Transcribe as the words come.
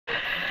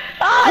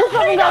What's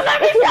up, guys?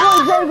 It's your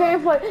boy J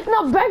Gameplay. And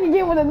I'm back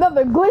again with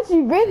another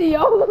glitchy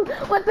video.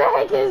 What the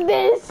heck is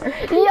this?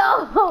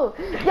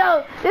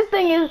 Yo, this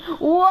thing is,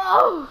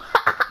 whoa.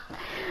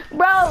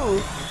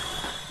 Bro,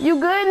 you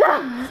good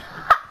now?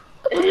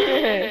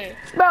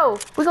 Bro,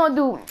 we're gonna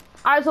do,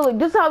 alright, so look,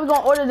 this is how we're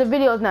gonna order the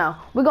videos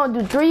now. We're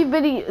gonna do three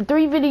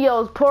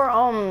videos per,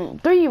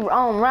 three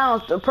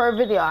rounds per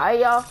video, alright,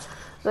 y'all?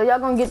 So y'all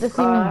gonna get to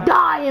see me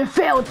die and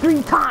fail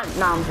 3 times.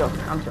 Nah, I'm joking.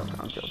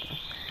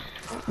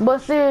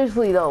 But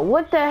seriously though,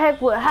 what the heck?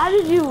 How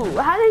did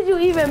you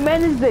even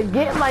manage to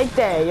get like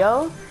that,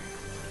 yo?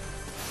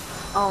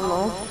 I don't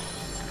know,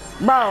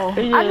 bro.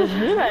 I just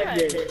knew that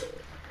did.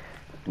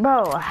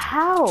 Bro,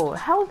 how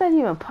is that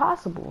even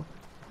possible?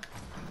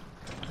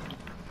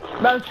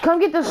 Bro, come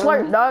get the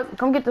slurp, dog.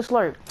 Come get the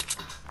slurp.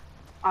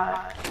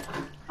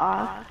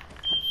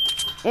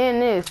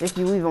 And this, if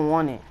you even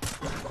want it.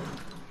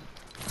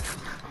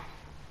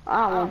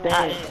 I don't want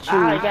that.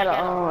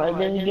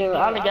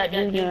 I only got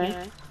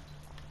Junior.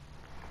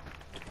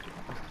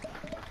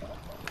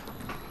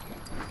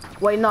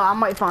 Wait, no, I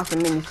might find some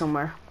mini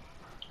somewhere.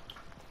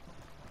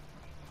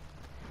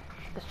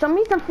 Show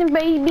me something,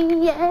 baby,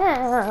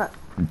 yeah.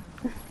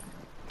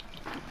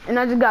 And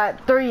I just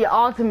got 3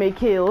 ultimate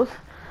kills,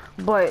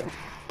 but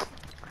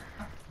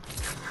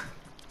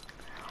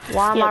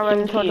why am I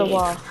running toward the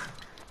wall?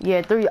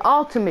 Yeah, 3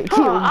 ultimate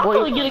kills,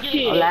 boy. I'm get a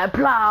kill. Like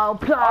plow.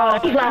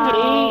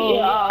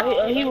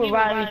 He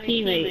revived his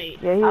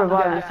teammate. Yeah, he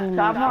revived his teammate.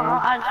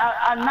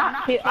 I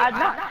knocked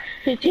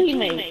his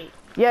teammate.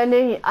 Yeah, and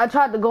then I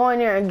tried to go in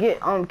there and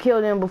get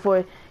kill him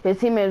before his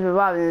teammate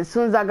revived. And as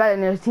soon as I got in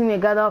there, his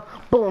teammate got up,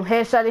 boom,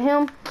 headshot at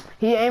him.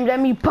 He aimed at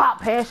me,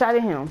 pop, headshot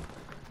at him.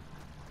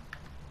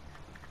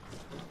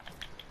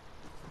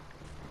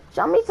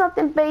 Show me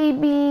something,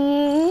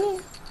 baby.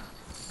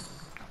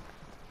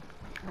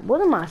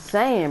 What am I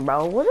saying,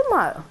 bro? What am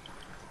I?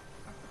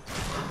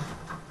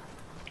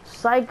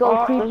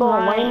 Psycho people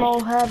and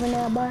Waymo having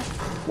that, boy?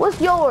 What's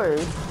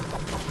yours?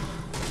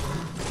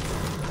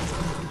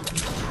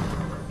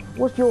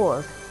 What's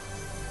yours?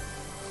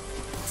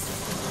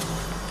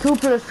 2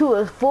 + 2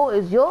 is 4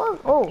 is yours?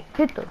 Oh,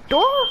 hit the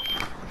door?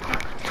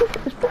 2 +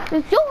 4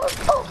 is yours?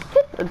 Oh,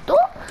 hit the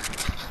door?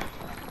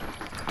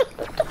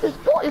 2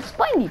 + 4 is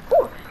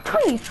 24.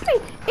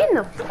 23 in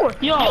the 4.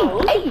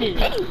 Yo,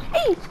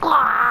 eight.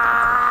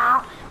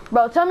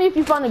 Bro, tell me if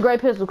you found a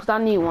great pistol, cause I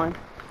need one.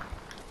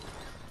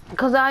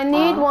 Cause I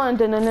need one.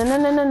 And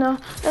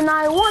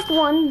I want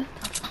one.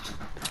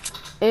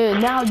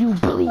 And now you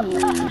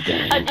bleed.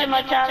 I did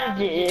my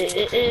challenges.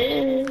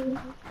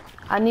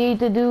 I need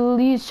to do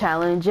these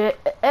challenges.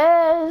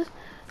 I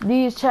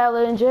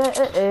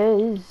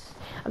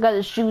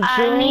gotta shoot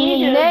you in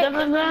the neck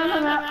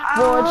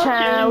for a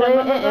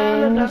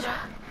challenge.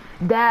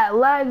 That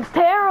lag's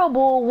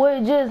terrible.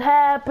 What just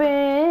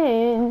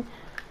happened?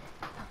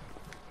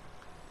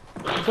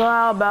 So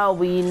how about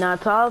we not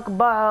talk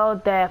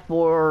about that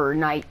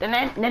Fortnight?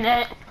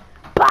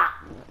 Pop!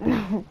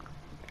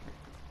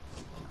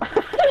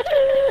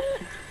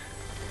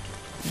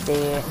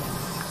 Dead.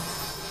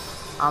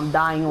 I'm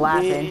dying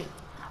laughing.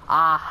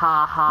 Ah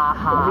ha ha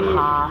ha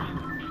ha.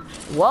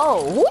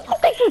 Whoa, who do you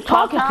think you're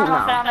talking to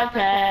now?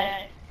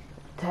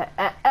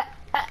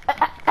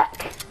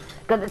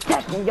 Got the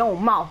tech in your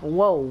mouth.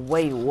 Whoa,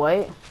 wait,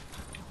 what?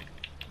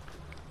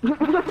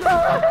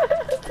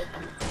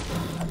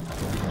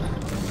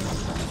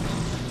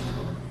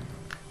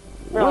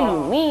 What do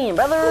you mean,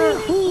 brother?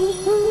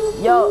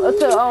 Yo,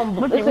 it's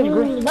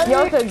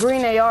a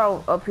green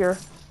AR up here.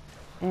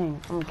 Dang,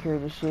 I'm gonna carry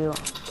this shield.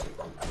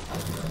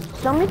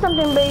 Show me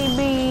something,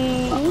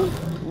 baby.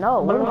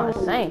 No, what am I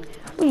saying?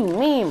 What do you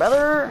mean,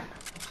 brother?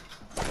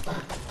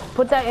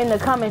 Put that in the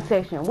comment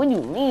section. What do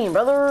you mean,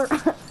 brother?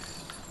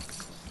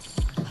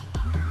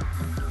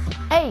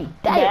 Hey,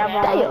 dab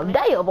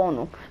on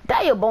him.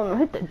 Dab on him.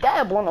 Hit the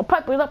dab on him.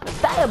 Pipe it up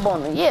and dab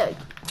on him. Yeah.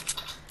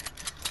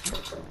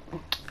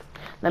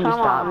 Let me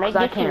stop, because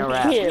I can't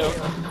rap.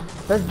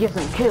 Let's get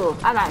some kills.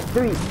 I got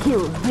 3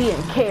 kills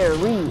being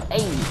carried.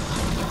 Hey.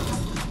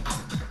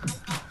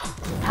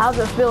 How's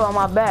it feel on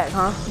my back,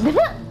 huh?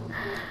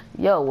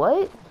 Yo,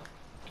 what?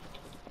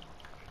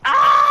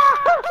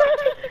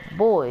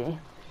 Boy.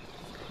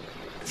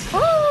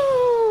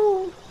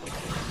 Oh.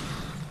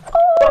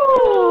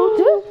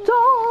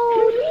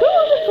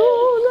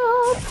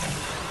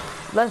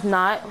 Let's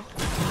not.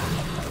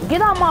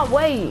 Get out my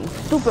way,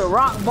 stupid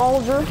rock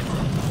bulger.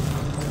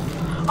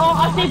 Oh,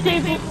 I see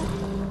TV.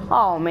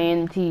 Oh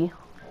man, T.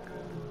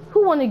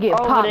 Who wanna get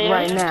popped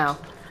right now?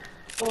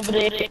 Over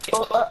there.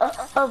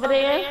 Over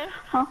there.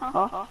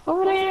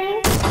 Over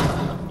there.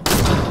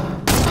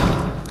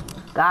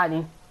 Got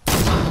him.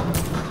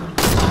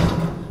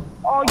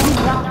 Oh, you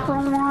got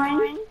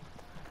someone?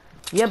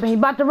 Yeah, but he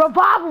about to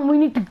revive him. We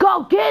need to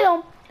go get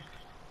him.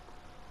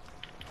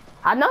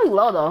 I know he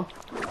low though,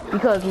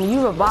 because when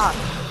you revive,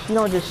 you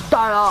don't just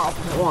start off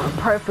on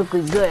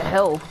perfectly good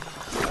health.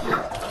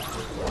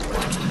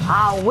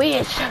 I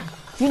wish.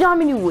 You know how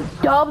many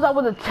dubs I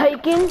would have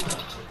taken?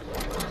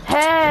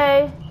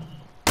 Hey,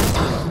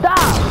 stop.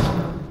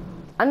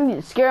 I need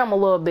to scare them a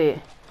little bit.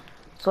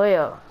 So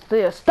yeah,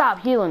 stop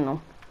healing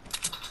them.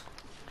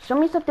 Show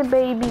me something,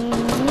 baby.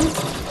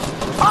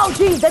 Oh,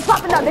 jeez, they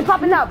popping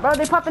out, bro.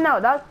 They popping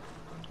out, dog.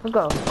 Let's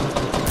go.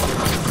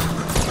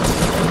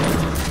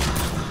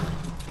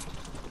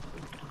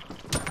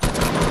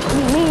 What do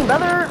you mean,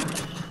 brother?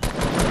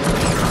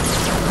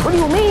 What do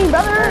you mean,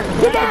 brother?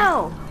 Sit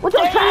down. What's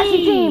your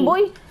trashy team,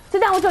 boy? Sit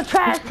down with your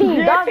trash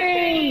team, dog.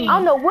 I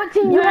don't know what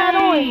team you had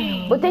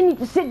on, but they need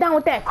to sit down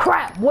with that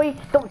crap, boy.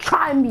 Don't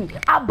try me.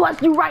 I'll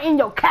bust you right in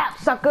your cap,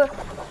 sucker.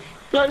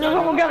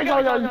 No, we gotta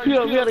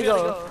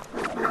go.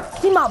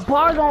 See, my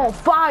bars on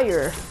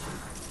fire.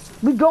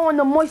 We going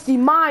to Moisty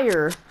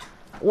Meyer.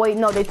 Wait,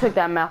 no, they took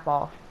that map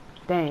off.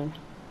 Dang.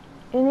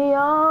 In the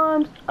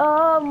arms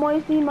of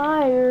Moisty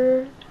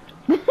Meyer.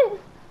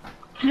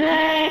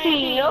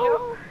 Dang,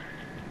 yo.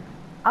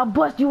 I'll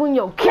bust you in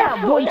your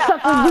cap, boy,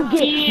 sucker. You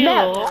get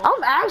mad.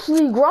 I'm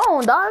actually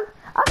grown, dog.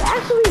 I'm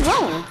actually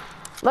grown.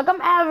 Like,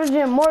 I'm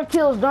averaging more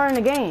kills during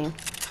the game.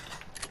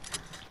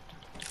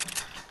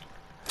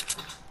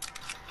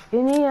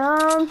 In the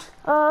arms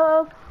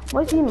of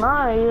Moisty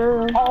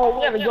Meyer. Oh,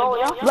 we gotta go,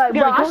 yo. Like,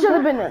 bro, I should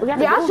have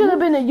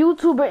been a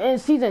YouTuber in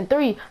season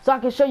 3 so I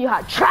can show you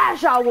how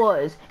trash I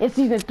was in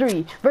season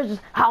 3 versus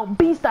how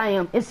beast I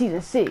am in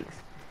season 6.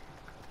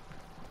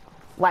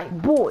 Like,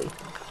 boy,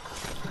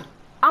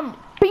 I'm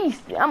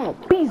beast. I'm a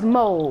beast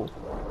mode.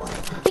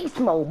 Beast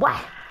mode, what?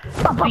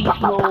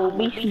 Beast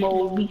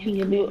mode.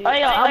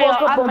 Hey, I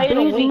woke up on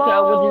beast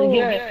mode.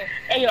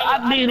 Hey,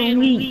 I made a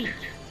week.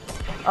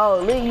 Oh,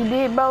 Lee, you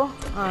did, bro?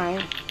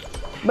 Alright.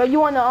 But you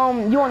want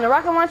the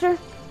rocket launcher?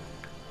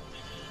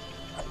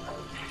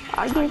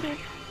 I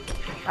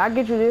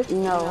get you this.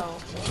 No.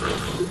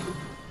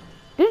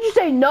 Did you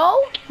say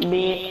no? Man.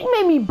 You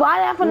made me buy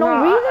that for no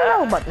reason? I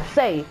was about to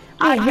say.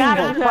 I don't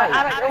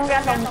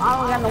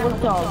got no what's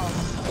called.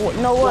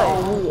 No what?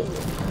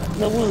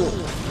 No wood.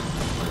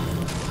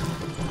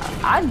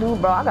 I do,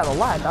 bro. I got a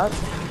lot, dog.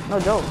 No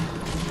joke.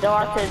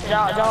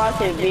 I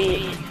said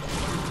big.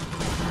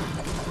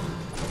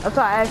 That's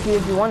why I asked you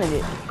if you wanted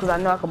it, because I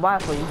know I could buy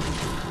it for you.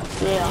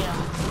 Yeah.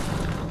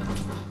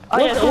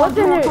 What's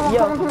in there?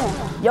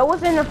 Yo,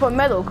 what's in there for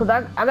metal? Because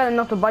I got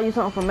enough to buy you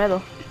something for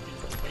metal.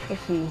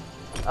 Let's see.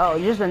 Oh,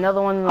 just another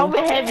one. Over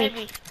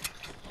heavy.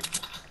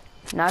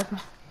 Nah, it's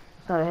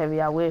not heavy,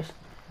 I wish.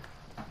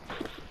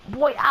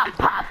 Boy, I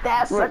popped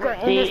that sucker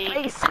in his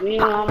face.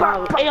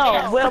 Pop, Hey,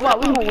 yo, what about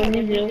we gonna win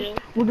this?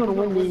 We're gonna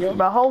win this.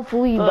 Bro,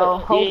 hopefully, bro.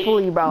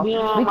 Hopefully, bro.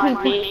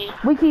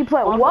 We keep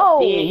playing. Whoa.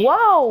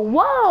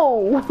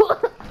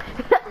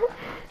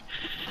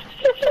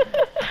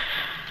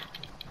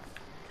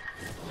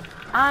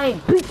 I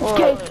ain't beat this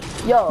case.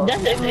 Yo.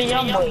 That's a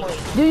young boy.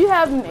 Do you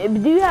have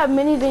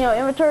minis in your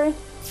inventory?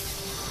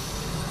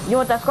 You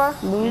want that scar?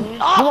 You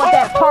want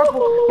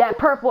that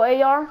purple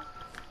AR?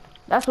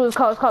 That's what it's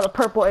called. It's called a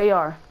purple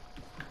AR.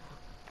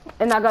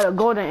 And I got a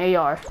golden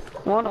AR.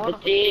 Do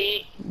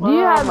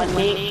you have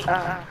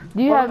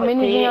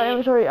minis in your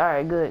inventory?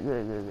 Alright, good.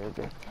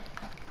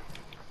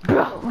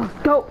 Bro, let's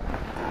go.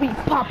 We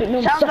popping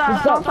them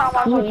suckers up.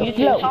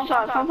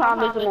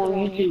 Sometimes listen on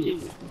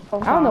YouTube. I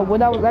don't know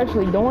what I was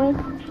actually doing.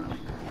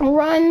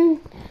 Run,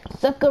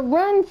 sucker,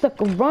 run,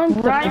 sucker, run,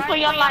 sucker. Run for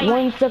your life.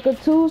 1 sucker,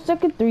 2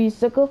 sucker, 3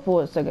 sucker,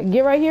 4 sucker.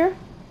 Get right here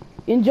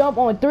and jump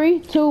on 3,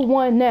 2,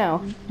 1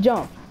 now.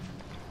 Jump.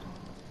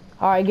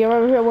 Alright, get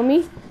right here with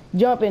me.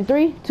 Jump in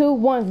 3, 2,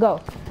 1, go.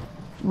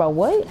 Bro,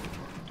 what?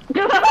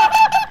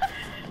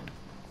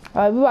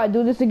 Alright, we about to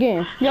do this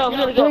again. Yo, we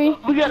gotta go.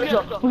 We gotta go.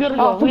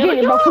 Oh,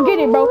 forget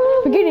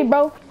it,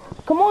 bro.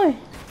 Come on.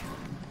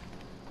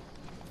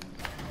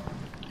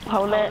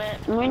 Hold that.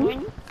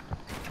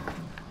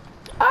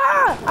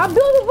 Ah! I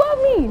built above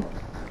me!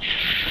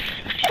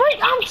 Wait,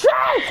 I'm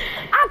trash!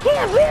 I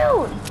can't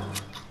build!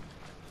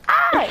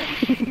 Ah!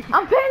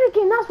 I'm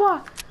panicking, that's why.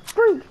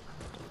 Freak.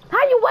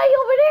 How you way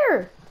over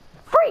there?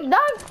 Freak,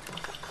 dog!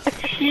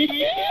 You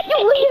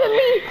leaving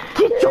me?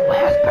 Get your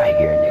ass back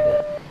here,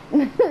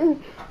 nigga.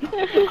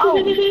 Oh.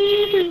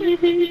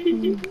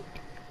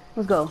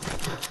 Let's go.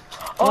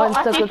 1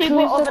 sucker, 2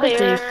 sucker,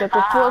 3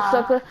 sucker, 4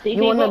 sucker.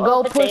 You wanna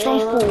go push on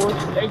 4?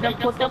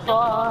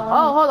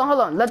 Oh, hold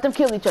on. Let them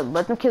kill each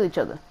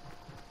other.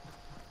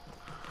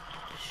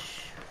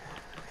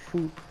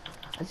 Shoot.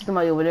 I see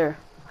somebody over there.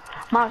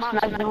 My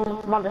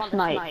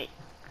snipe.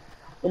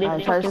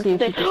 Alright, try to see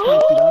if you can snipe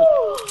it, dog.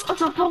 What's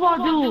the football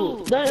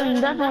dude?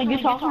 That's what you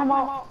talking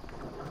about?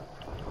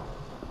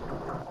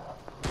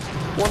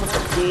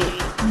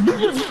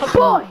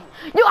 Boy!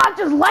 Yo, I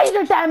just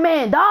lasered that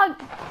man, dog!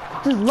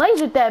 Just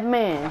lasered that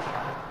man.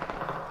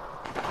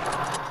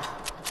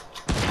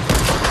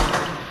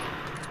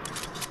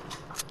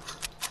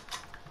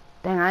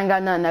 Dang, I ain't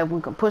got nothing that we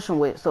can push him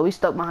with, so we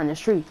stuck behind this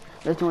tree.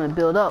 Unless you want to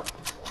build up.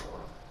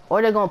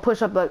 Or they're gonna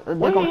push up like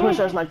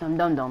us like them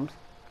dum-dums.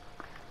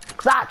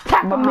 Cause I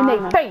tap them in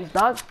their face,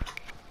 dog.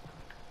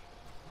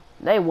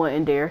 They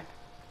wasn't there.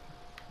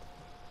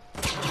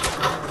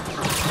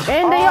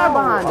 And they are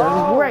behind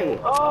us. Great.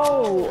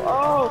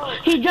 Oh,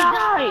 he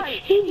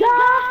died. Who died?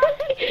 How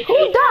did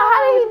he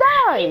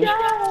die?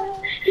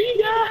 He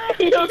died.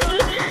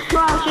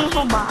 Trying to shoot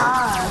from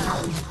behind.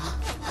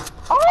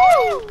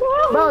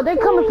 Oh! Bro, they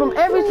coming from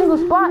every single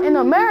spot in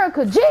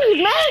America. Jeez,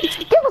 man,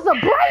 give us a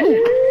break.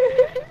 You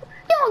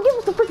don't give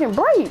us a freaking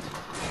break.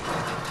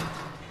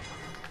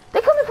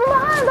 They coming from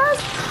behind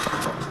us.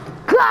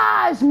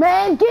 Gosh,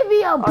 man, give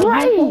me a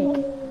break.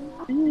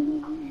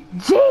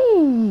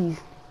 Jeez.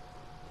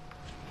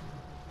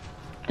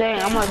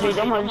 Dang, I might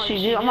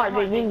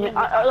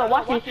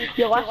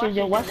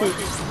watch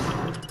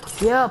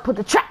this. Yeah, put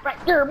the trap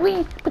right there,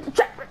 boy. Put the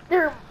trap right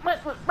there.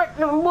 Right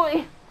there,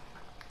 boy.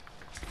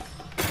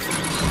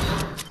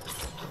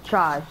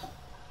 Try.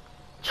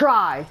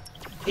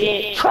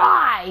 Yeah.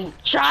 Try.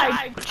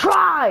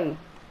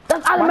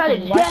 That's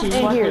automatic death in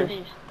here.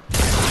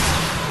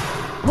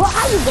 Well,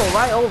 how you go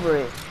right over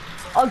it?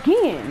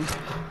 Again.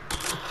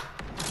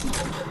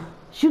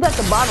 Shoot at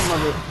the bottom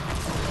of it.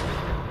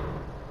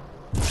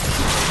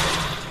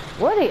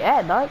 Where they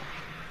at, dog?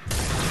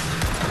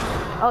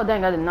 Oh,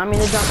 dang, I didn't mean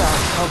to jump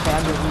out. Okay,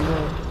 I didn't do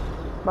it.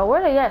 But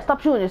where they at?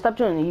 Stop shooting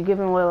it. You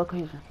giving away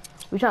location.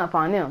 We trying to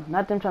find them,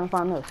 not them trying to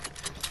find us.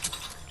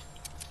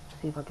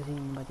 See if I can see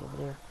anybody over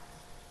there.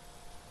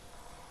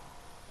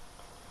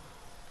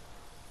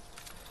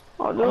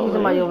 Oh, I see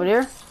somebody over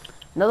there.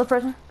 Another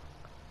person.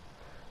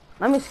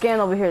 Let me scan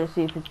over here to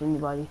see if it's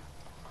anybody.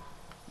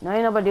 No,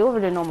 ain't nobody over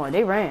there no more.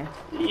 They ran.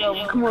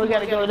 Yo, come on, we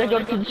gotta go. They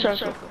go to the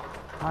circle.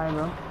 Alright,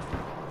 bro.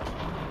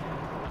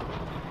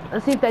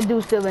 Let's see if that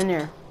dude's still in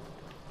there.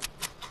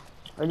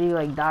 Or did he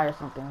like die or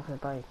something?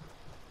 Like.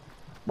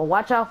 But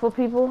watch out for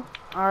people.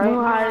 Alright. We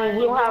don't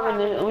have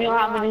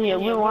it in here.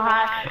 We don't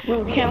hide. We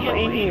don't camp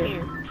in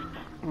here.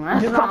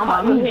 That's Do not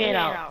pop your head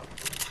out.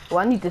 Well,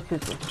 I need this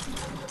pistol.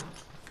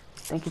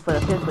 Thank you for the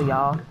pistol,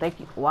 y'all. Thank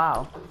you.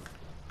 Wow.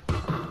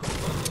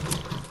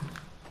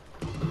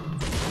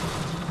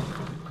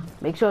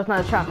 Make sure it's not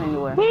a trap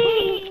anywhere.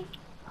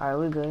 Alright,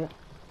 we're good.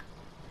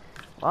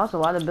 Well, also,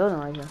 why the building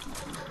right here?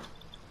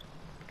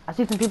 I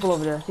see some people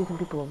over there.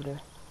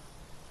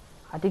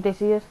 I think they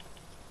see us.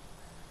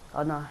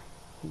 Oh, no.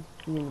 He's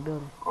in the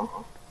building.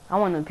 I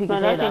want to peek his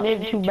head out.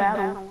 They're too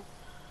bad.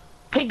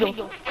 Pick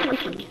him.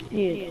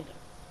 Yeah.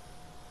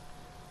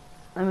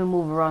 Let me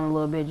move around a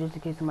little bit just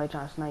in case somebody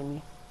trying to snipe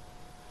me.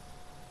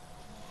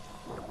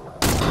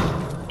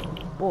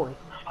 Boy.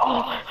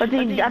 Oh, I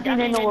think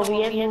they know where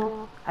we at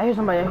now. I hear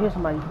somebody.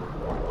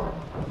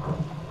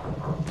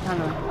 Trying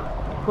to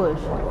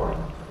push.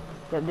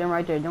 Yep, them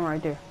right there.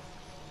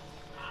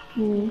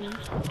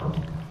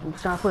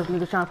 Niggas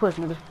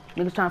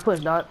trying to push,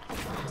 dog.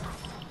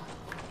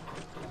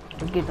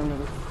 Let's get them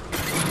niggas.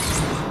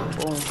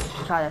 Boom.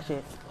 Try that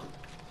shit.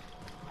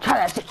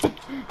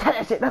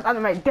 That's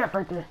automatic death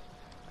right there.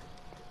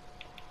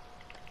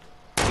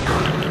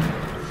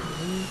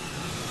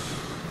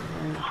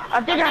 I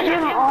think I hit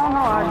him. Oh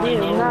no, I did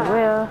not.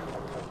 Well,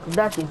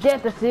 that's your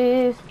death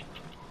assist.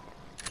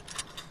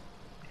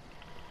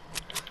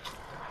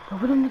 But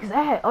where them niggas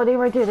at? Oh, they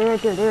right there. They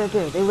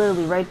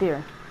literally right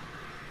there.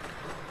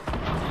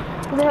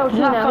 Who the hell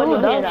shooting at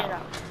who, dog?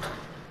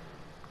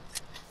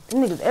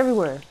 Them niggas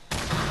everywhere.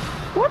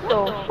 What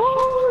the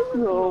fuck?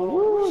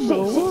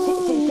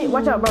 Shit.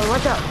 Watch out, bro.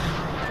 Watch out.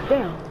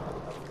 Damn.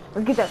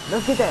 Let's get that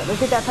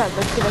pass.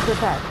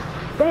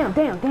 Damn.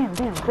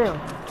 Fail.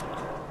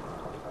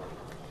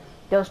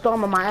 They'll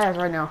storm on my ass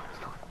right now.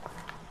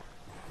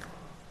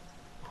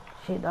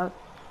 Shit, dog.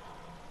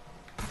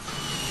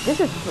 This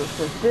is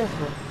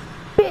suspenseful.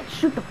 Bitch,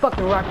 shoot the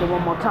fucking rocket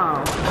one more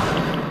time.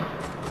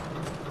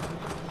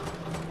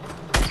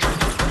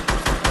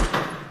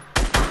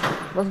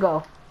 Let's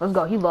go.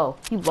 He low.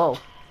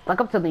 Like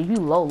I'm telling you,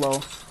 low.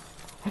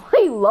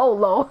 He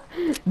low.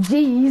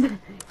 Jeez.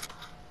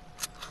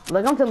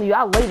 Like I'm telling you,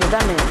 I lasered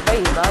that man's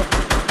face, dog.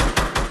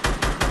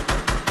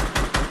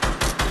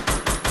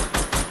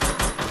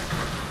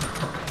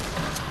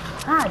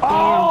 God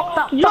damn.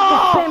 Stop fucking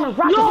spamming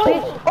rockets,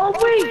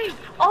 bitch.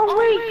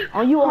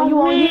 On you.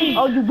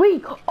 Oh, you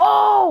weak.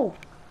 Oh!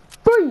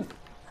 3.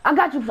 I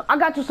got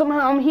you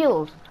some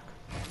heals.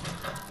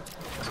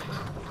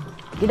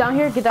 Get down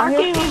here.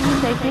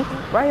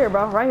 Right here,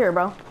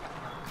 bro.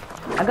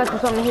 I got you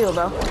something to heal,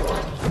 bro.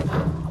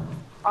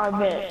 I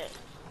bet.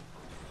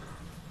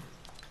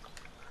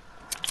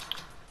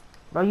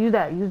 Bro, use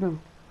them.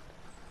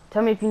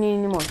 Tell me if you need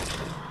any more.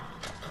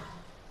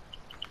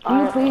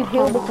 Can you please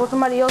heal before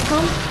somebody else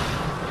comes?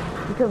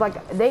 Because like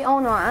they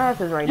own our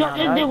asses right now.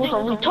 They were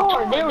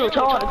retarded. They were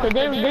retarded because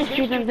they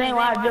shooting thing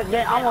while I'm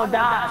gonna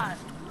die.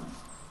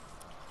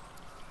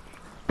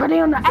 But they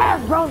on the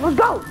ass, bro. Let's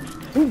go.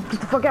 Get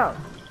the fuck out.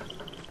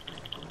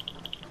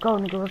 Go,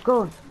 nigga. Let's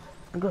go,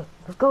 nigga.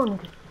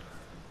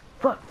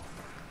 Fuck.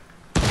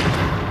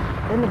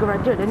 That nigga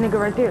right there. That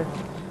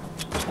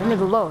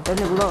nigga low.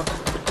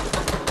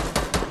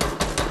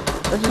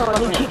 Let's just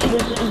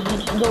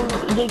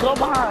they go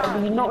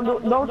behind.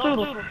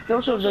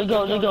 Don't shoot them.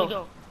 They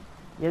go.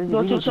 Yeah,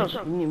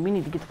 we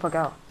need to get the fuck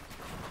out.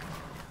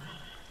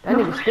 That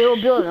nigga still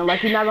building like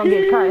he's not gonna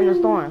get caught in the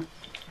storm.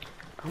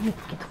 We need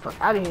to get the fuck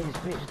out of here, this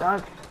bitch,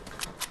 dog.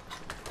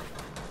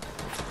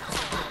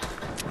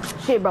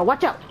 Shit, bro,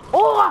 watch out.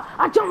 Oh,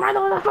 I jumped right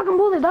over that fucking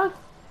bullet, dog.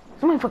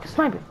 Somebody fucking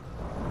sniping.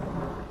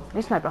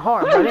 They sniping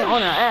hard, bro. They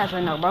on their ass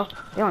right now, bro.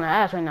 They on their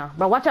ass right now.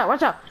 Bro, watch out,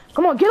 watch out.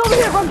 Come on, get over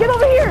here, bro. Get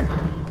over here.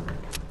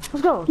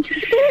 Let's go.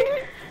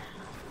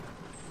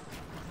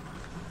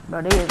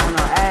 Bro, they is on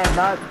our ass,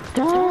 dog.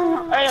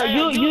 Hey,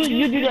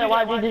 you do that while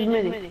I do this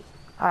mini.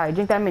 Alright,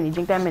 drink that mini,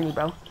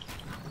 bro.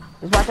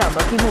 Just watch out,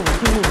 bro. Keep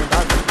moving,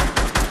 dog.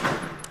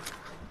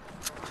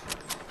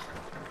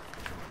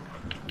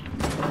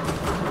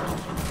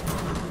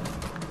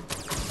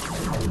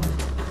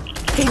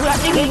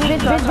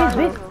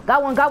 Bitch.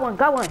 Got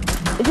one.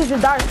 It's just your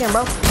dark skin,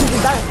 bro.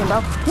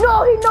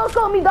 No, he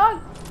no-scoped me,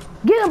 dog.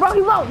 Get him, bro.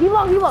 He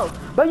low.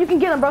 Bro, you can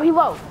get him, bro. He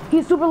low. He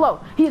is super low.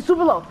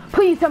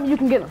 Please tell me you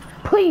can get him.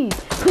 Please.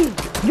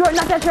 You are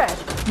not that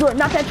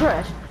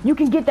trash. You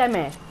can get that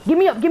man. Give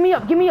me up, bro.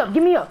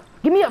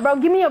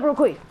 Give me up real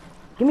quick.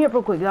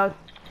 Dog.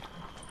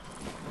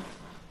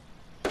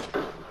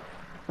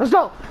 Let's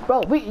go,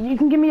 bro. You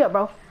can give me up,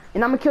 bro.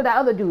 And I'm gonna kill that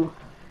other dude.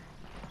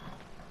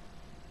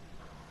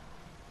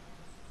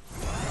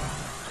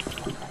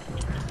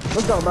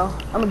 Let's go, bro.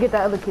 I'm gonna get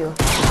that other kill.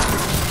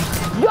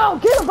 Yo,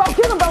 get him, bro.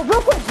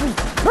 Real quick, please.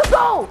 Let's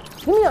go.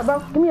 Give me up, bro.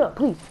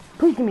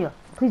 Please give me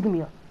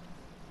up.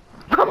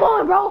 Come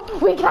on, bro.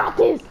 We got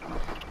this,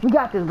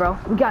 bro.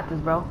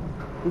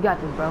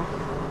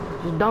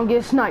 Just don't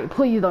get sniped.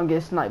 Please don't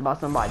get sniped by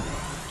somebody.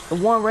 The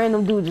one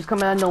random dude just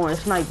come out of nowhere and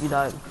snipe you,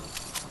 dog.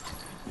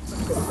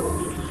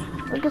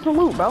 Let's get some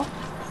loot, bro.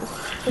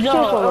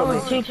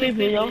 Only 2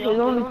 people, yo. There's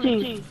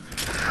only 2.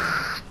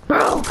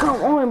 Bro,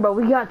 come on, bro.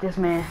 We got this,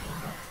 man.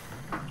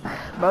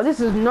 Bro, this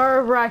is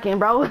nerve-wracking,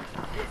 bro.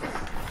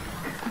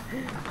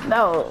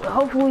 No,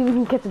 hopefully we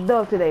can catch a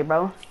dub today,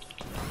 bro.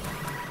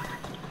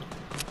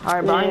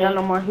 Alright, bro. I ain't got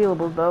no more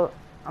healables, though.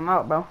 I'm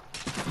out, bro.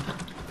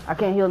 I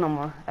can't heal no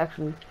more,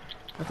 actually.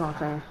 That's what I'm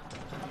saying.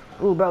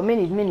 Ooh, bro,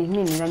 minis.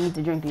 I need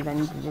to drink these.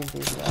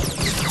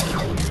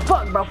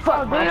 Fuck, bro.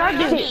 I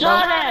just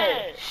shot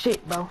at.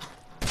 Shit, bro.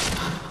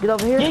 Get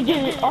over here.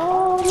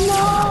 Oh,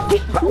 no.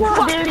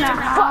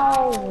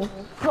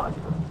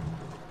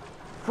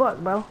 Fuck,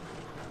 bro.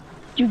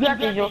 You got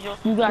this, yo.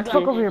 Fuck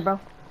over here, bro.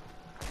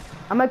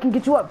 I might can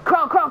get you up.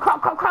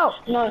 Crawl.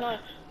 No.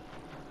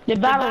 The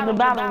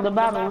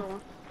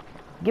battle.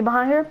 Get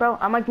behind here, bro.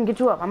 I might can get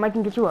you up.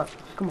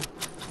 Come on.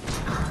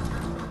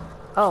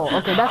 Oh,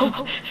 okay.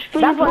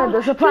 That's one of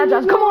the supply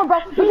drops. Come on, bro.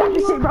 We got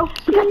this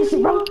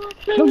shit, bro.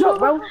 No joke,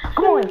 bro.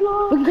 Come on.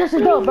 We can catch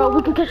this dub, bro.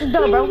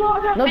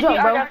 No joke,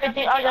 bro.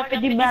 I got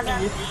 50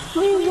 bandages.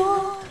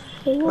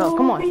 Bro,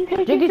 come on.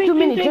 Drink these 2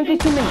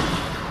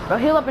 minis. Bro,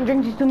 heal up and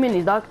drink these 2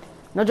 minis, dog.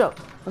 No joke.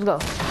 Let's go.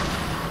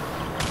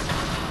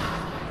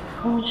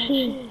 Oh,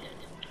 shit.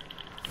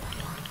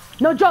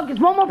 No joke. It's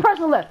one more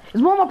person left.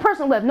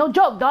 No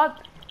joke, dog.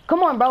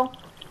 Come on, bro.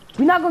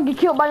 We're not gonna get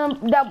killed by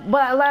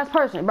that last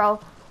person, bro.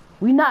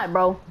 We not,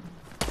 bro.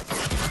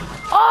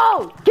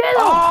 Oh, get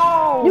him!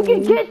 Oh. You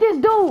can get this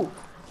dude.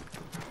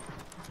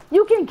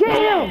 You can get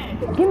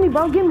him. Give me,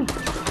 bro. Bro,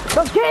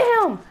 get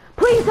him.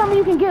 Please tell me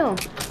you can get him.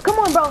 Come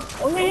on, bro.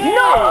 Oh, yeah.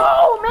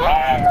 No,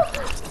 man.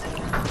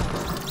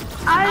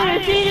 I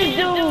didn't see this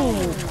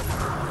dude.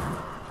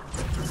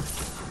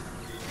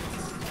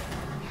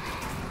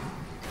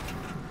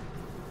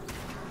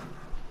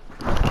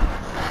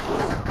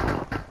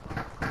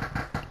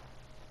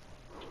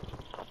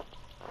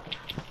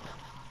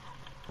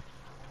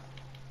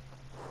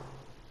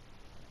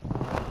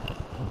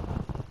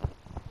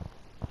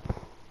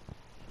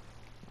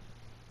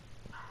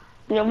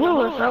 Yeah, we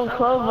were so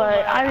close,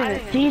 but I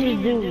didn't see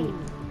this dude.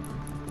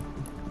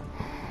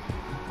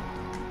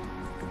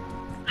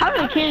 How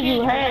many kills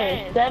you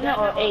had? 7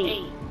 or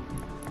 8?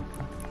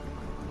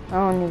 I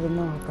don't even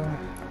know, bro.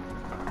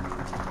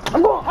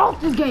 I'm going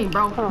off this game,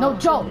 bro. No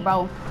joke,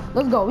 bro.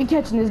 Let's go. We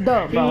catching this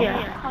dub, bro.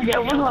 Yeah,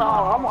 we're going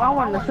all. I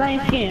want the same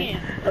skin.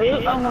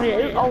 It's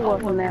over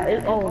for now.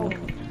 It's over.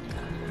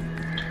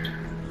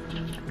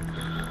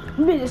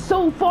 Man, it's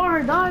so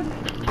far, dog.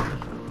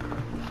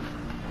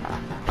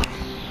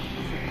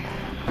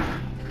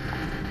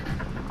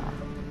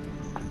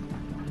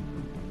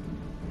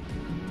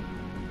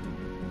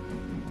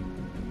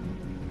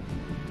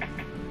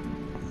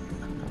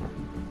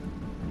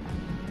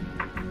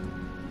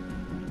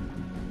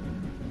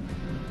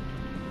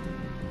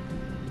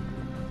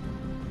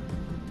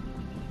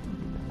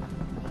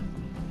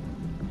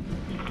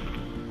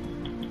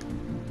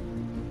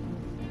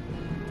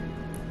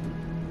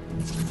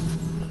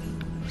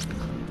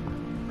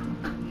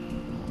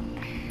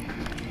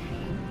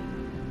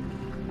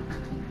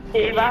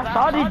 If I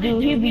saw this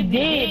dude, he'd be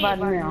dead by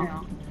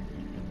now.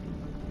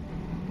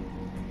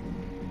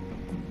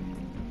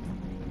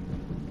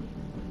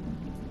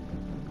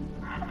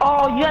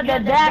 Oh, you had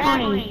that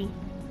daggering.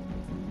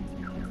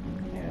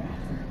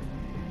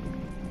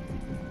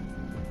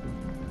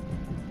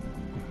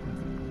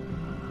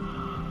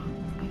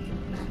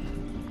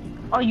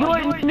 Oh, you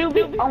already knew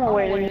me? I'm gonna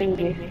wear the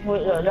newbie.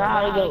 That's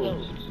how it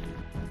goes.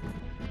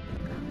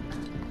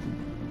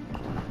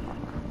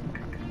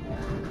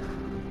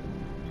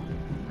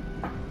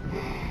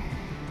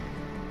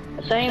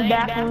 Same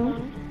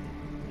bathroom.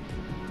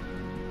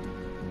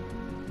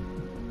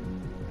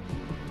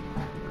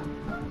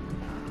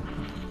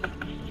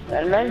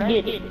 Let's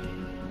get it.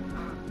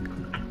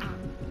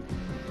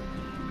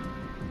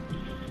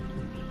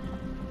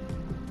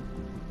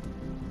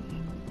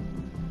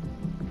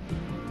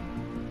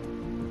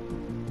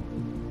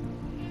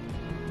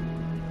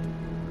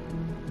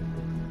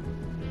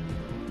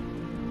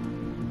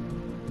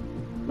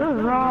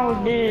 What's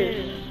wrong with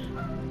this?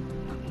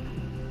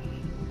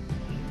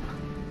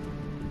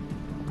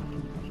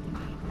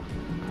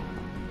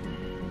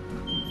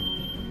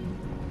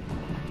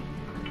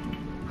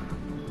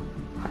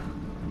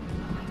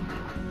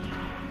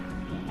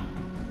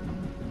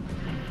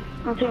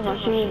 I'll take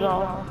my shoes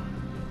off.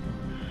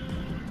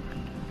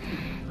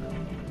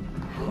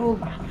 Oh,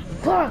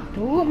 fuck,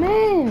 dude,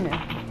 man.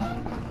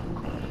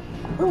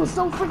 It was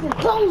so freaking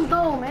close,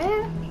 though,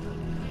 man.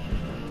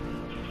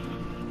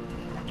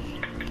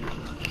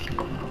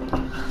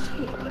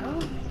 Shit, bro.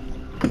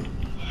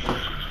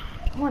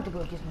 I want to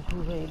go get some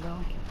Kool-Aid, bro.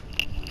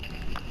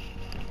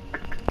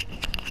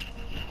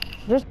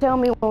 Just tell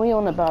me when we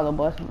on the battle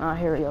bus, and I'll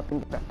hurry up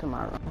and get back to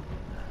my room.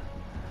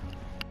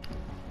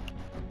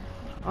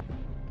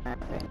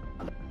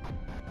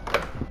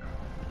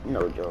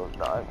 No joke,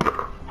 dog.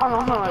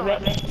 Hold on,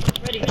 ready.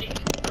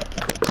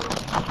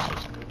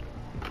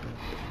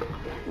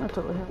 I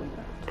told him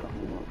that.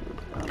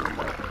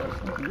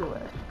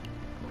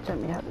 Tell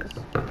me how this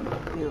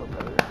feel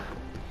better.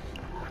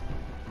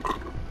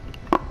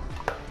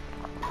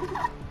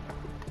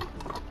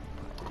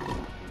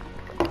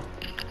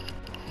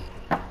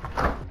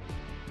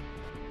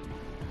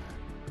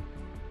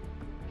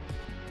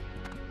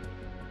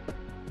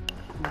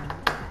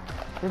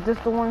 Is this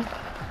the one?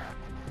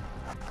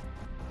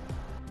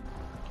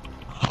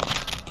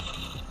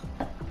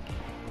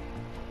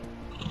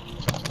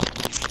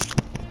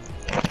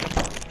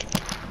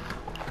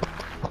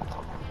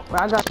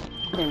 Well, I got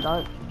it,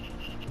 dog.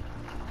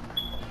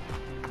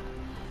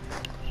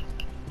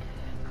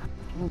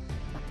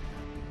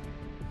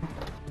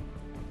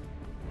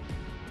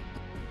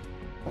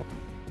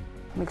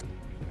 Mix.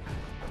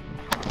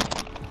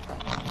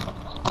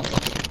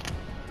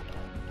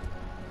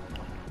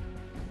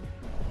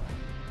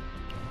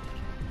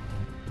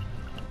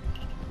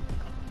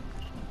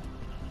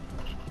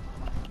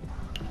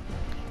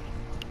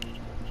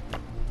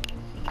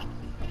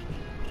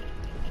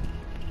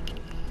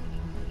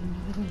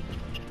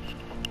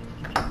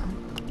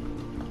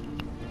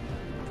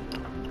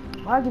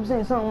 Why I keep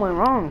saying something went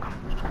wrong?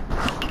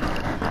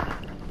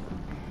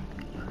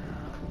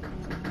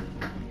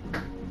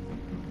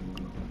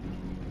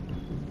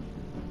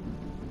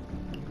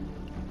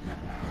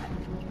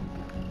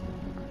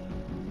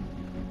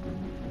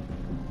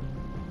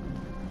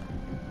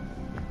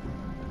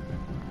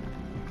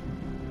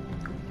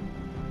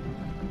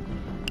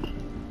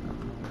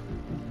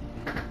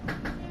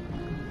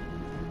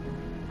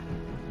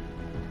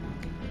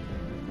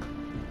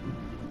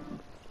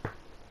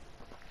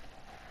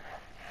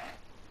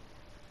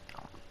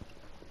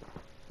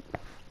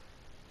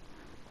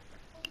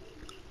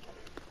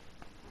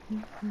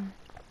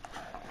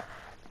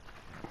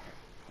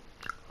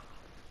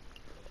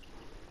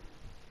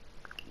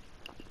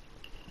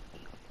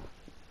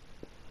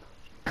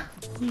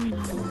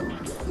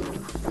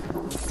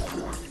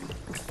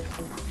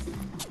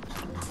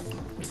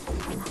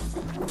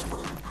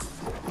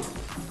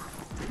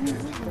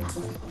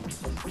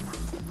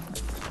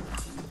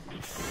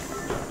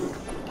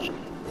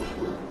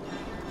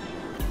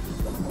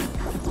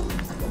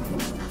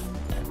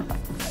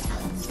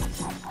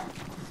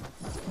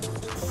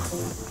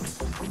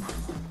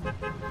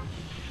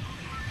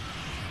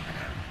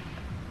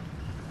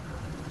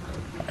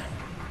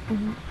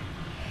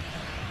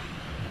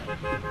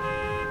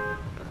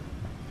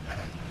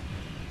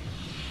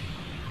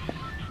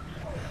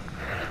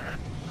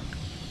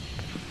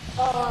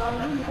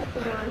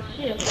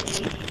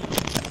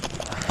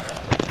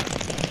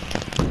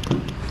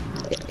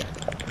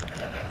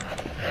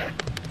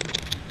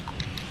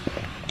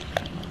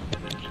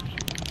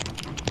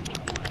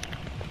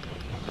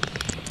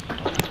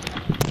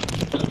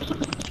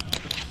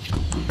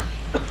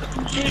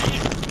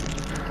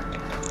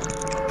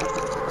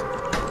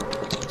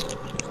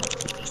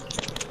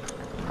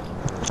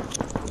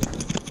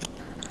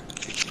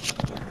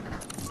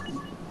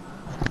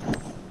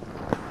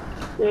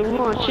 Yeah, we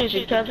want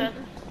chicken, Kevin.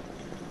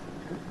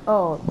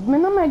 Oh,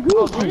 man, I'm at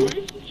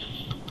Greasy.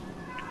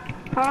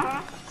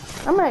 Huh?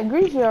 I'm at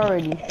Greasy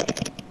already.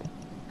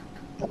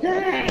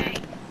 Dang.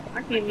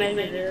 I can't make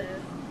it there.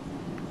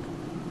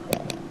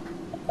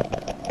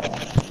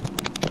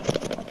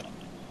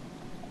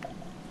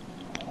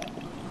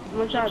 I'm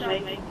gonna try to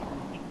make it.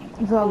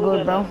 It's all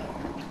good, bro.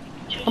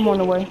 I'm on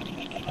the way.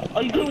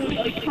 Are you coming?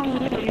 Are you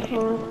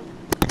coming?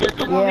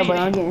 Yeah, but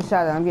I'm getting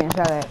shot at. I'm getting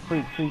shot at.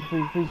 Freak.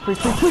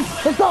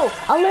 Let's go!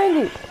 I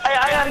landed!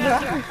 I gotta go.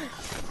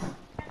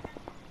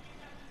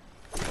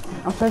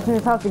 I'm searching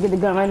this house to get the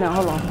gun right now.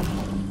 Hold on.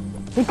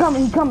 He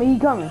coming.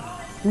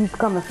 He's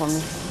coming for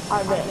me.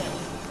 I bet.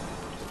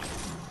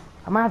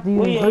 I might have to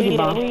use boogie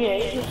bomb.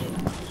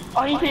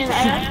 Oh, he's in the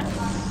air?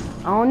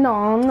 I don't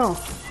know.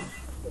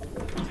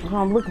 That's what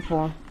I'm looking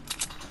for.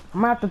 I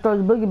might have to throw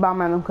the boogie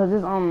bomb at him because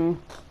this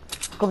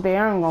scope the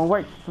air ain't gonna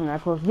work from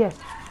that close. Yes.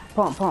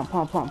 Pump. I'm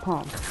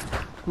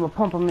gonna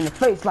pump him in the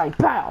face like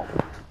pow.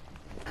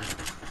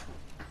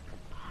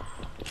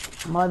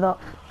 Mother,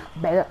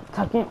 better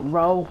tuck it,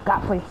 roll.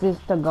 Got places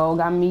to go.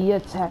 Got me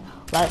attack.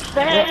 Like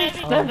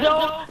let's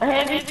go.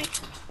 Heavy.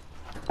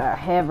 A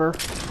haver.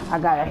 I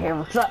got a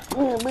haver truck.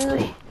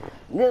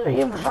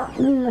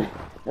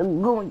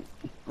 I'm going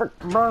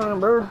burn,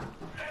 bro.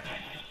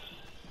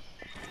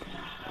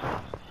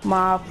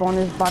 My phone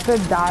is about to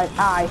die.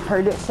 I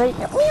heard it say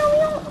meow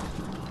meow.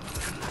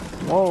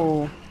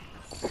 Whoa.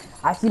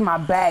 I see my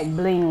bag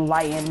bling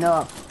lighting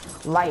up.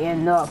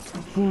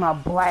 See my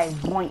black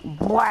bling.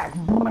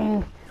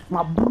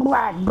 My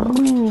black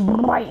bling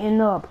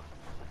lighting up.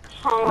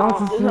 Don't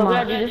you see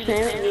my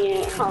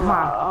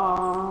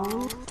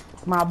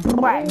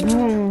black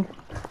bling?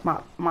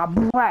 My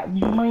black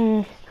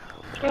bling.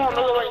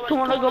 Come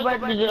on, let's go back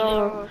to the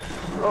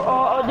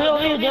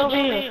they're over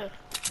here.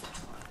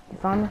 You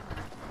found it?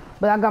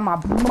 But I got my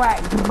black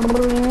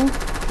bling.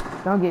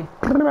 Don't get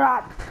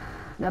dropped.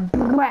 The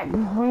black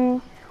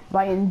bling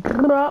lighting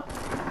up.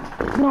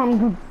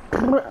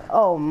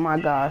 Oh my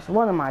gosh,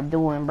 what am I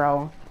doing,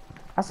 bro?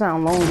 I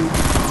sound lonely.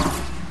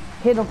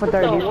 Hit him for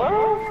 30.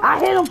 I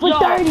hit him for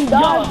 30,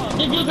 dog.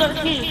 Did you got a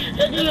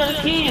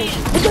skin?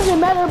 It doesn't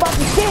matter about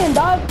the skin,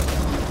 dog.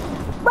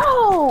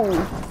 Bro!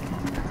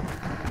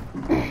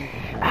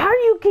 How do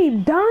you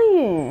keep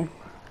dying?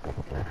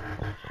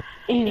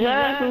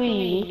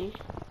 Exactly.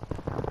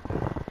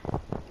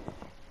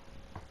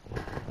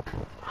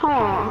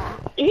 Huh.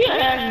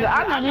 Yeah, I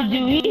know this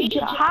dude. He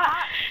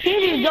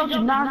didn't jump to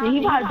nothing.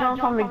 He probably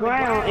jumped from the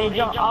ground and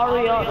jumped all the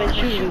way up and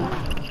shoot.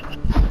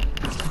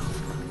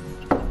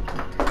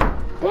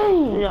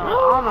 Dang. Yeah, I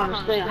don't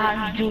understand how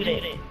you do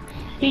that.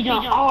 He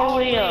jumped all the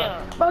way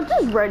up. Bro,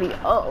 just ready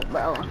up,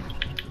 bro.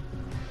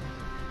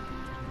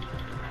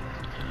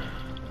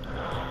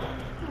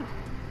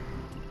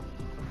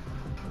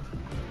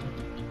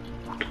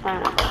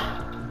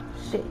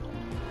 Shit.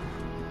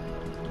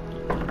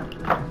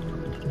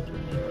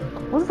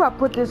 What if I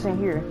put this in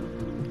here?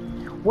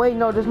 Wait,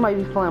 no, this might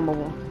be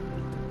flammable.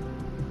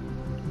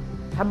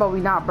 How about we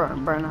not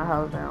burn our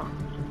house down?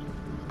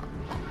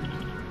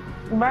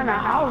 Burn our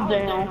house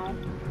down?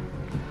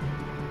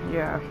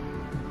 Yeah.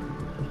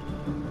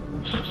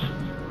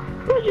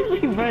 What you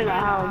mean burn our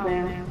house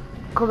down?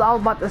 Cause I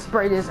was about to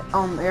spray this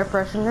air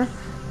freshener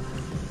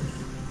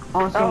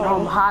on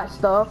some hot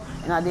stuff,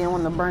 and I didn't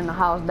want to burn the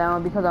house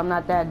down because I'm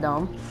not that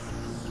dumb.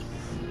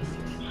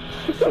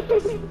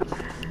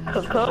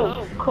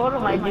 Coda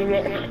might do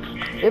that.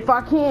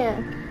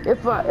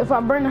 If I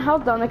burn the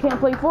house down, I can't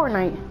play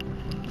Fortnite.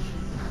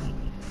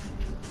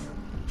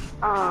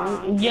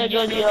 Your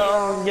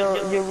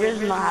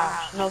original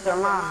house, North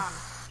Carolina.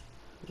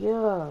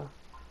 Yeah.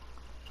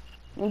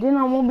 And then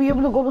I won't be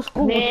able to go to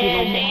school with you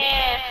no more.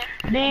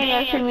 Then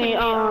you send me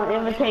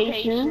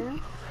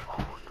invitation.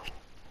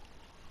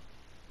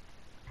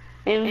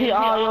 Invite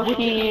all your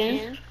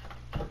kids.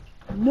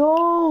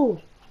 No!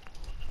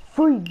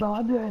 Freak, bro.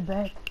 I'll be right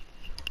back.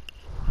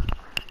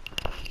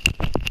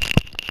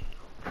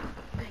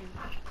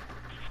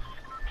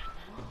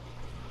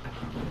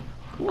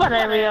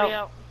 Whatever,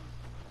 yo.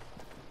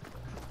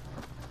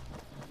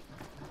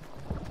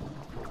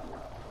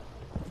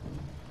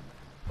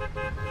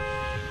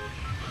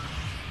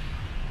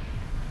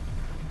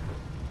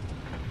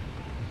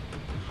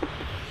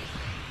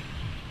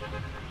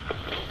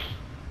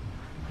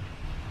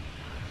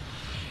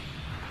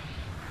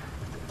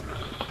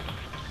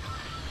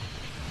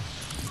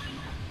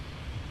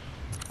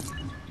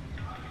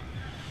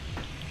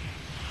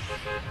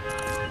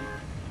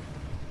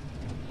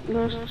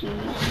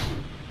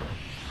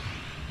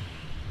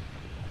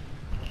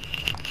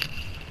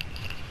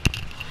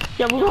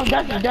 Yeah, we're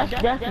gonna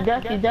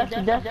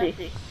dusty.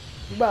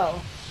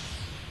 Bro,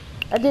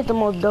 I did the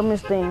most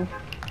dumbest thing.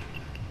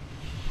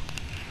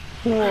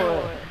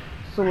 What?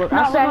 So look,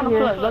 I sat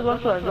here. Let's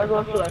go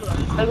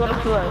to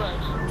flush.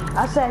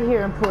 I sat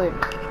here and put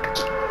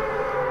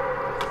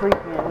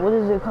freaking, what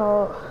is it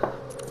called?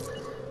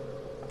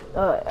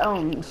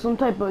 Some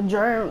type of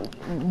germ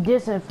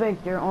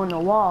disinfector on the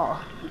wall.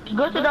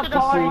 Go to the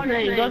party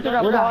thing.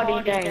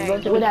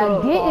 What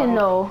I didn't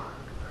know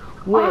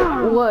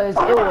was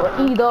it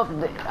would eat up.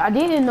 I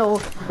didn't know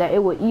that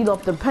it would eat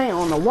up the paint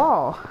on the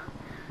wall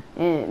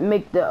and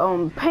make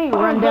the paint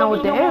run down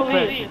with the air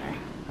pressure.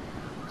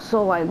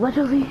 So like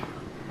literally,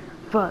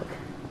 fuck.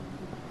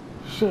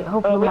 Shit.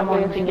 Hopefully my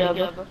mom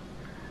together.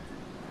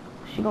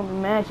 She gonna be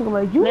mad. She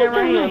gonna be like, you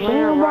got me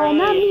damn wrong,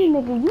 not me,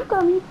 nigga. You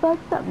got me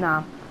fucked up.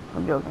 Nah,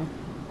 I'm joking.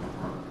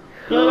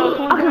 Yo,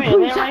 come here,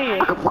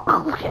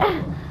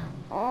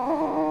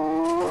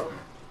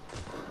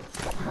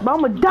 But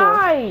I'ma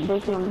die!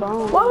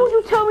 Why would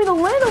you tell me to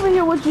land over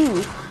here with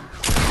you?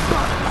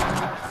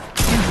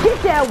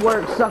 Get that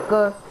work,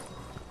 sucker!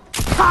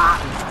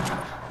 Pop!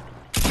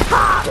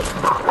 Pop!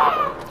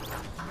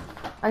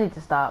 I need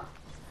to stop.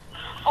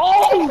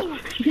 Oh!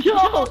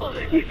 Yo!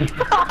 You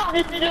stopped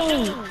this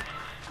dude!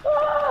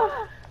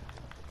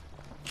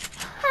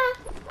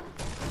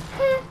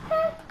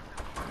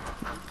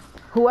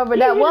 Whoever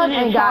that was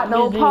ain't got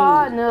no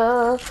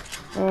partner.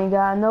 Ain't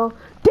got no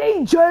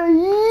DJ.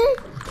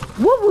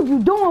 What was you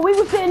doing? We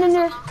were sitting in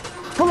there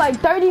for like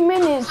 30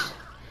 minutes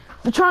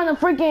trying to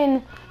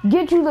freaking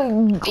get you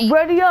to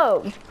ready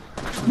up.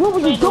 What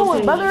were you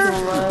doing, brother?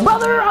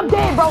 Brother, I'm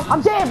dead, bro.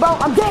 I'm dead, bro.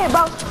 I'm dead,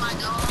 bro.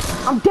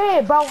 I'm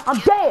dead, bro. I'm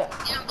dead.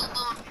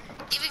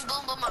 Giving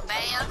Boom Boom a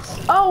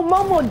bath. Oh,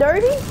 Momo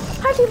dirty?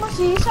 Well, give him a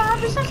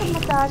bath so you can be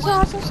in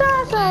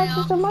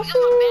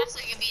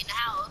the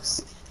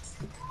house.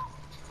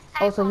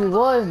 Oh, so he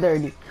was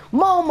dirty.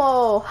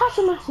 Momo!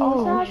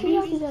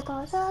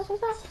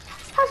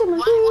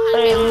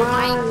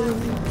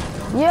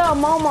 Yeah,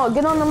 Momo,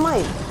 get on the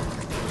mic.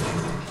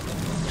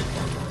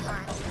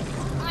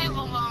 Hey,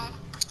 Boom Boom.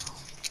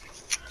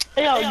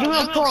 Yo, give me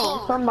a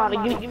phone. Somebody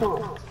give me a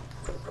phone.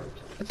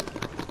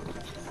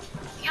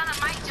 You on the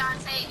mic, John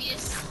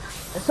Fabius?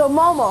 So,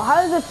 Momo,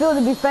 how does it feel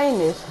to be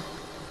famous?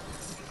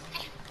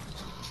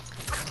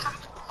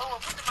 Oh,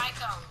 put the mic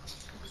on.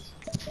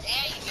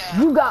 There you go.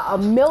 You got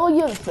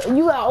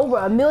you got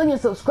over 1 million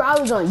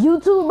subscribers on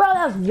YouTube, bro?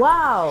 That's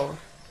wild.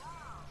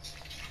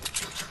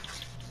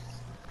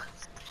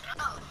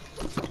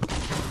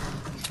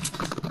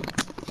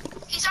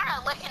 He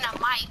started licking a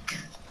mic.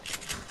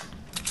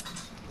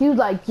 He was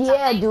like,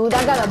 yeah, dude,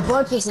 I got a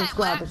bunch of He said,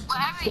 subscribers.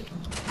 I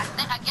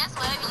guess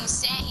whatever you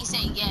said, he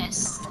said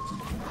yes.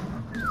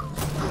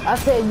 I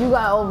said you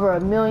got over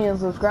 1 million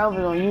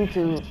subscribers on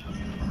YouTube.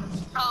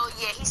 Oh,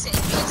 yeah, he said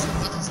yes.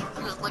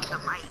 He was licking a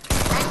mic.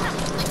 Every time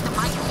he licked the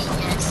mic, he said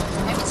yes.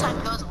 Every time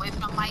he goes away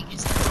from the mic,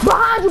 it's...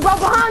 Behind you, bro,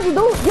 behind you,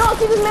 dude. You don't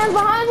see this man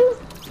behind you?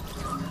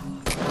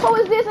 Who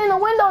is this in the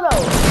window,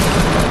 though?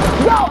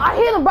 Yo, I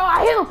hit him, bro.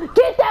 I hit him.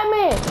 Get that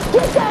man.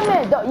 Get that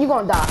man. You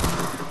gonna die.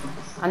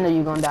 I know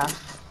you gonna die.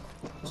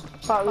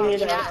 Probably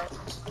that.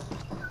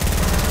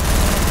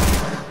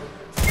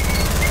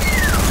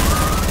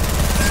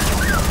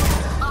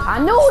 I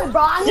knew it,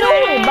 bro. I knew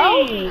it,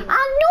 bro.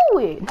 I knew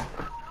it.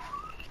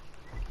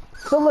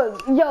 So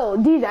look, yo,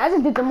 DJ, I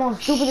just did the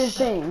most stupidest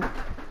thing.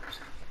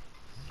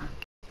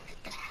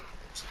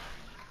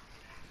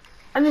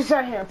 I just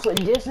sat here and put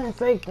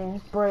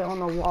disinfectant spray on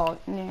the wall.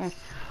 And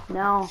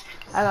now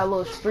I got a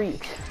little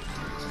streak.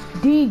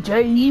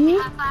 DJ,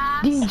 DJ,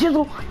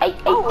 hey,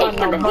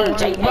 got the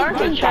DJ, hey,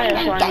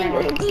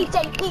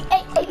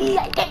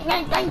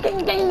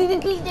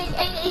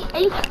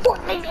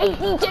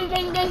 DJ,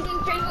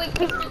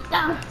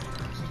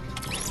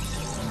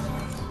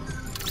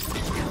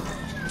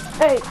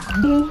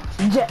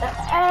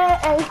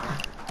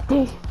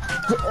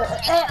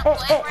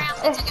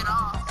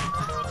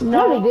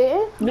 no, they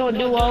didn't. No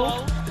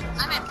duo.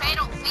 I'm in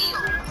Fatal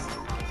Field.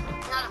 You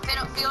know the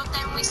Fatal Field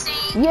thing we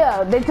seen?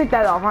 Yeah, they took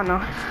that off, I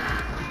know.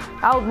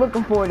 I was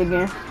looking for it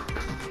again.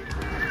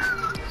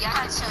 Yeah,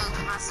 I chose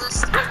my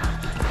sister.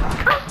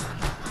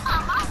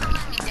 Why would you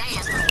let me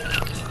dance?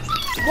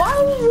 Why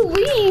did you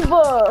leave?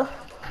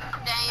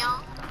 Damn.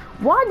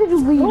 Why did you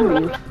leave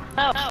me?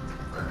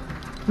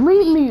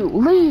 Leave me,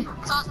 leave.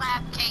 Close my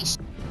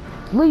application.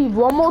 Leave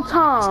one more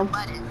time.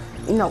 Button.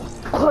 You know,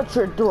 cut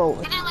your throat.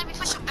 You didn't let me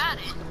push a button.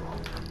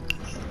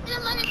 You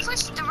didn't let me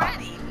push the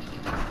ready.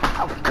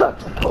 I'll cut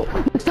your throat.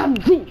 Next time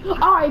you see.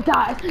 Alright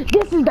guys,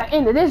 this is the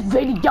end of this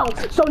video.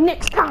 So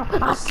next time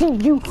I'll see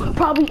you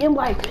probably in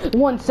like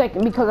 1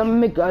 second because I'm gonna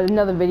make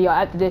another video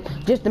after this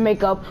just to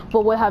make up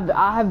for what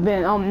I have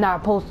been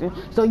not posting.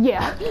 So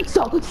yeah,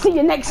 so see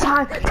you next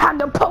time. Time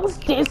to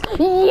post this.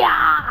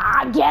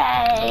 Yeah,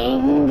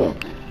 gang.